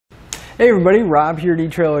Hey everybody, Rob here at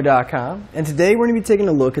etrailer.com, and today we're going to be taking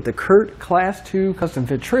a look at the CURT Class II custom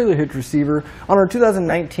fit trailer hitch receiver on our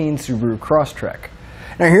 2019 Subaru Crosstrek.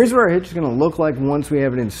 Now here's what our hitch is going to look like once we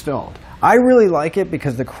have it installed. I really like it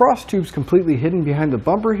because the cross tube's completely hidden behind the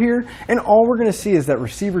bumper here, and all we're going to see is that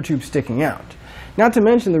receiver tube sticking out. Not to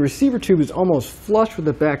mention the receiver tube is almost flush with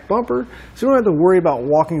the back bumper, so we don't have to worry about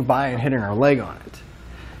walking by and hitting our leg on it.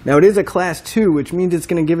 Now it is a Class II, which means it's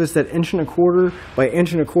going to give us that 1¼ by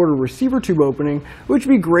 1¼ receiver tube opening, which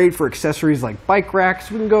would be great for accessories like bike racks.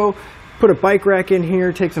 We can go put a bike rack in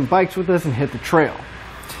here, take some bikes with us, and hit the trail.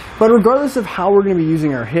 But regardless of how we're going to be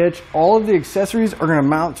using our hitch, all of the accessories are going to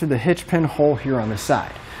mount through the hitch pin hole here on the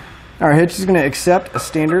side. Our hitch is going to accept a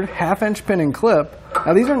standard 1/2" pin and clip.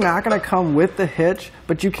 Now these are not going to come with the hitch,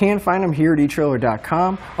 but you can find them here at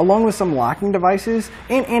etrailer.com, along with some locking devices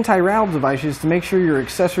and anti-rattle devices to make sure your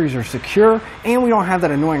accessories are secure and we don't have that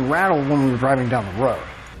annoying rattle when we're driving down the road.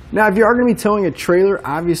 Now if you are going to be towing a trailer,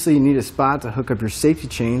 obviously you need a spot to hook up your safety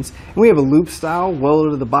chains, and we have a loop style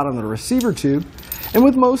welded to the bottom of the receiver tube, and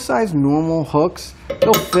with most size normal hooks,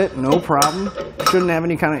 they'll fit no problem. Shouldn't have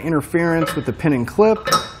any kind of interference with the pin and clip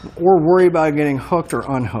or worry about getting hooked or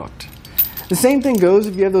unhooked. The same thing goes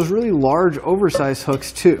if you have those really large oversized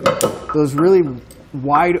hooks too. Those really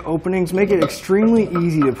wide openings make it extremely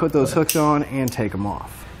easy to put those hooks on and take them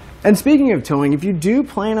off. And speaking of towing, if you do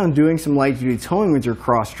plan on doing some light duty towing with your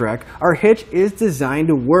Crosstrek, our hitch is designed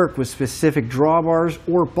to work with specific drawbars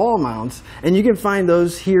or ball mounts, and you can find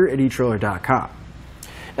those here at etrailer.com.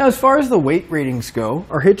 Now as far as the weight ratings go,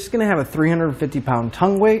 our hitch is going to have a 350-pound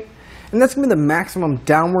tongue weight, and that's going to be the maximum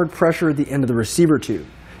downward pressure at the end of the receiver tube.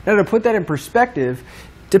 Now to put that in perspective,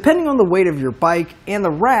 depending on the weight of your bike and the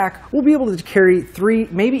rack, we'll be able to carry 3,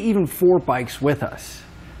 maybe even 4 bikes with us.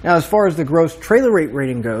 Now as far as the gross trailer weight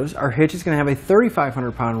rating goes, our hitch is going to have a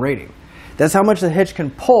 3,500-pound rating. That's how much the hitch can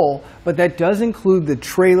pull, but that does include the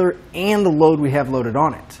trailer and the load we have loaded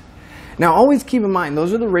on it. Now always keep in mind,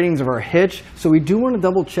 those are the ratings of our hitch, so we do want to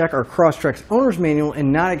double check our Crosstrek's owner's manual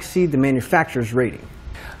and not exceed the manufacturer's rating.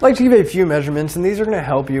 I'd like to give you a few measurements, and these are going to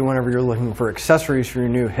help you whenever you're looking for accessories for your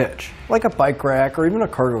new hitch, like a bike rack or even a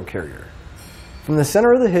cargo carrier. From the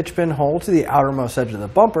center of the hitch pin hole to the outermost edge of the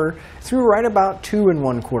bumper, it's going to be right about 2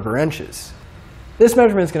 1/4 inches. This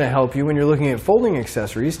measurement is going to help you when you're looking at folding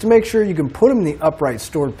accessories to make sure you can put them in the upright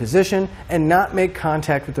stored position and not make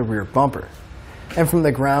contact with the rear bumper. And from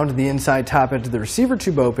the ground to the inside top edge of the receiver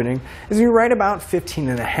tube opening is going to be right about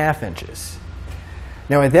 15½ inches.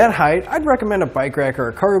 Now at that height, I'd recommend a bike rack or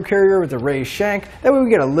a cargo carrier with a raised shank. That way we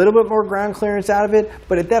get a little bit more ground clearance out of it,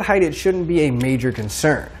 but at that height it shouldn't be a major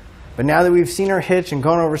concern. But now that we've seen our hitch and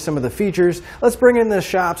gone over some of the features, let's bring it in the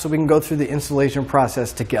shop so we can go through the installation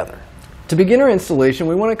process together. To begin our installation,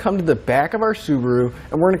 we want to come to the back of our Subaru,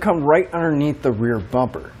 and we're going to come right underneath the rear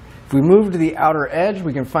bumper. If we move to the outer edge,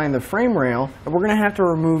 we can find the frame rail, and we're going to have to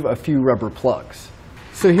remove a few rubber plugs.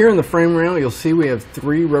 So here in the frame rail, you'll see we have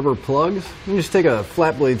 3 rubber plugs. You can just take a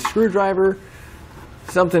flat blade screwdriver,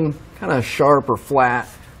 something kind of sharp or flat,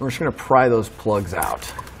 and we're just going to pry those plugs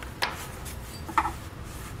out.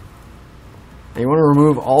 And you want to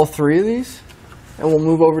remove all 3 of these, and we'll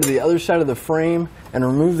move over to the other side of the frame and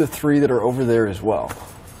remove the 3 that are over there as well.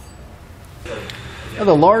 Now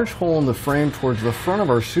the large hole in the frame towards the front of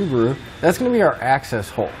our Subaru, that's going to be our access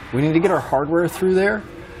hole. We need to get our hardware through there.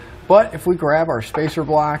 But if we grab our spacer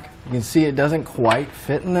block, you can see it doesn't quite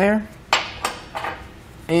fit in there.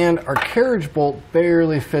 And our carriage bolt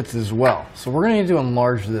barely fits as well. So we're going to need to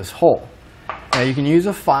enlarge this hole. Now you can use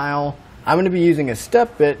a file. I'm going to be using a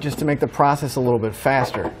step bit just to make the process a little bit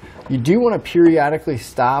faster. You do want to periodically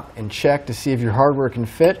stop and check to see if your hardware can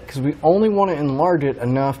fit, because we only want to enlarge it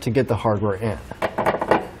enough to get the hardware in.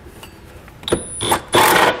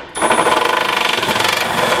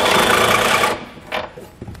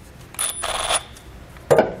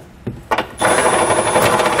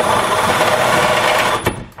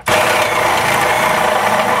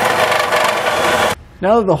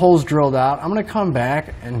 Now that the hole's drilled out, I'm going to come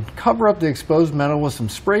back and cover up the exposed metal with some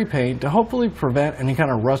spray paint to hopefully prevent any kind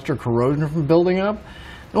of rust or corrosion from building up.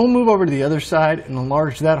 Then we'll move over to the other side and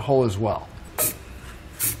enlarge that hole as well.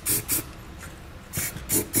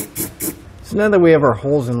 So now that we have our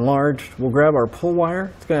holes enlarged, we'll grab our pull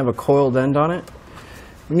wire. It's going to have a coiled end on it.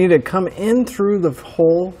 We need to come in through the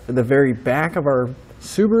hole at the very back of our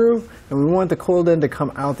Subaru, and we want the coiled end to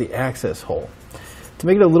come out the access hole. To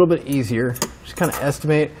make it a little bit easier, just kind of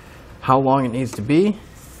estimate how long it needs to be.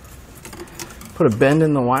 Put a bend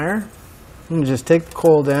in the wire, and just take the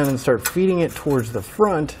coiled end and start feeding it towards the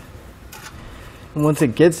front. And once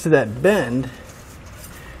it gets to that bend,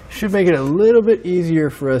 should make it a little bit easier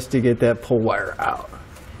for us to get that pull wire out.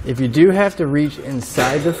 If you do have to reach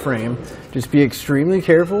inside the frame, just be extremely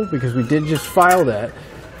careful because we did just file that,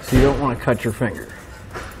 so you don't want to cut your finger.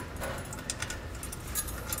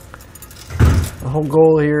 The whole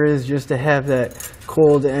goal here is just to have that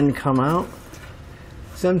coiled end come out.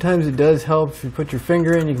 Sometimes it does help if you put your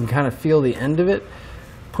finger in, you can kind of feel the end of it,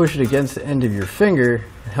 push it against the end of your finger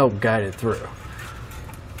and help guide it through.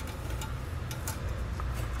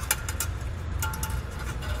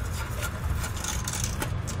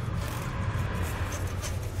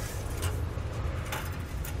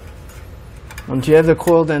 Once you have the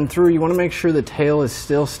coiled end through, you want to make sure the tail is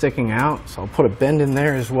still sticking out. So I'll put a bend in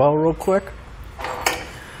there as well real quick.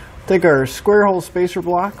 Take our square hole spacer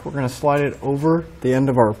block. We're going to slide it over the end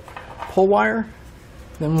of our pull wire.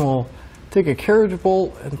 Then we'll take a carriage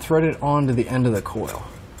bolt and thread it onto the end of the coil.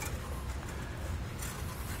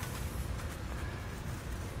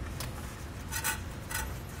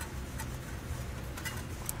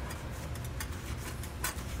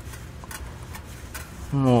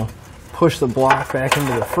 And we'll push the block back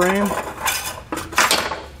into the frame.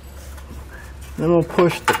 Then we'll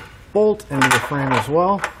push the bolt into the frame as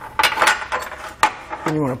well.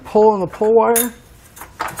 Then you want to pull on the pull wire. You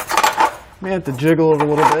may have to jiggle it a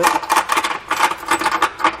little bit.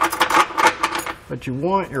 But you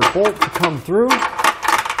want your bolt to come through.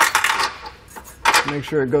 Make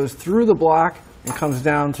sure it goes through the block and comes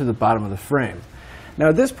down to the bottom of the frame. Now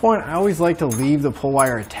at this point, I always like to leave the pull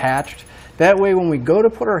wire attached. That way when we go to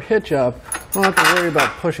put our hitch up, we don't have to worry about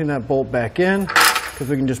pushing that bolt back in because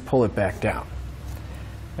we can just pull it back down.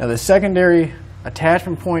 Now the secondary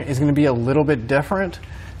attachment point is going to be a little bit different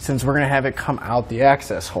since we're going to have it come out the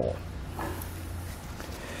access hole.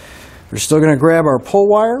 We're still going to grab our pull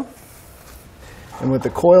wire, and with the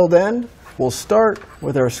coiled end, we'll start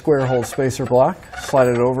with our square hole spacer block, slide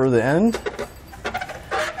it over the end.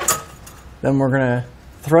 Then we're going to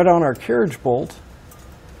thread on our carriage bolt.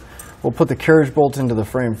 We'll put the carriage bolt into the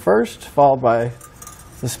frame first, followed by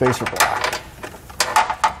the spacer block.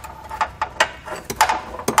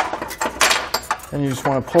 Then you just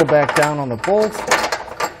want to pull back down on the bolt,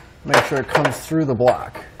 make sure it comes through the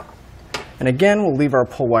block. And again, we'll leave our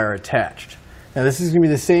pull wire attached. Now this is going to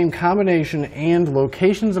be the same combination and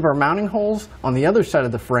locations of our mounting holes on the other side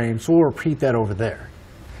of the frame, so we'll repeat that over there.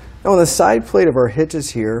 Now on the side plate of our hitches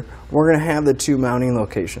here, we're going to have the two mounting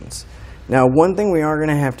locations. Now one thing we are going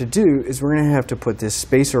to have to do is we're going to have to put this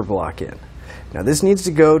spacer block in. Now this needs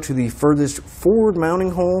to go to the furthest forward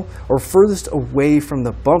mounting hole or furthest away from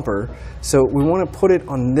the bumper, so we want to put it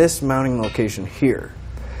on this mounting location here.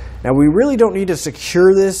 Now we really don't need to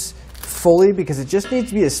secure this fully because it just needs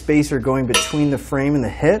to be a spacer going between the frame and the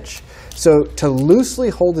hitch. So to loosely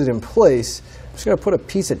hold it in place, I'm just going to put a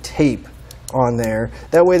piece of tape on there.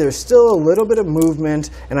 That way there's still a little bit of movement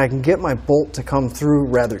and I can get my bolt to come through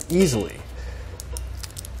rather easily.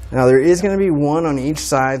 Now there is going to be one on each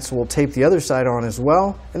side, so we'll tape the other side on as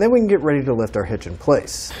well, and then we can get ready to lift our hitch in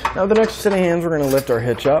place. Now with the next set of hands, we're going to lift our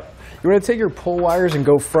hitch up. You're going to take your pull wires and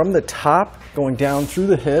go from the top, going down through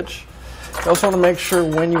the hitch. You also want to make sure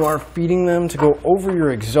when you are feeding them to go over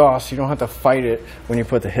your exhaust, so you don't have to fight it when you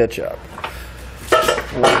put the hitch up.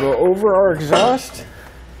 We'll go over our exhaust.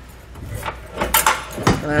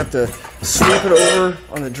 I have to sweep it over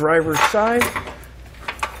on the driver's side.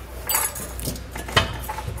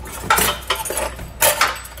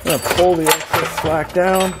 I'm going to pull the excess slack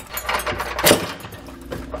down.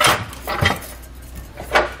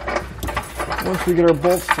 Once we get our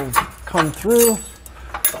bolts to come through,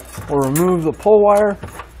 we'll remove the pull wire.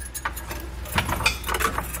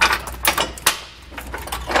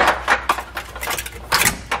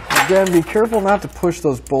 Again, be careful not to push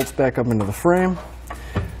those bolts back up into the frame.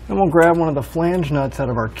 Then we'll grab one of the flange nuts out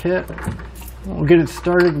of our kit. We'll get it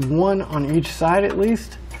started, one on each side at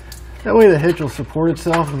least. That way the hitch will support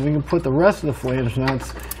itself and we can put the rest of the flange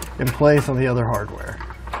nuts in place on the other hardware.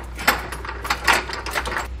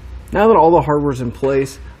 Now that all the hardware is in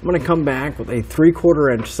place, I'm going to come back with a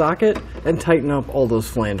 3/4 inch socket and tighten up all those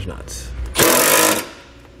flange nuts.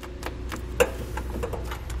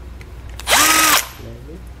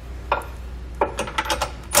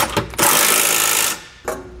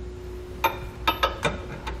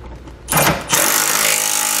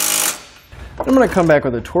 I'm going to come back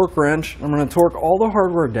with a torque wrench. I'm going to torque all the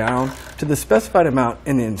hardware down to the specified amount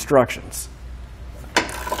in the instructions.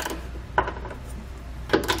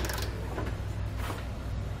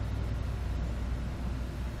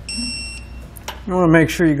 You want to make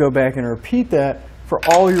sure you go back and repeat that for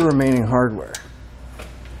all your remaining hardware.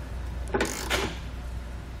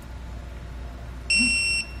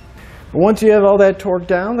 Once you have all that torqued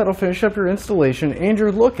down, that'll finish up your installation and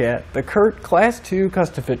your look at the CURT Class II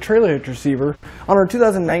custom fit trailer hitch receiver on our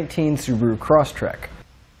 2019 Subaru Crosstrek.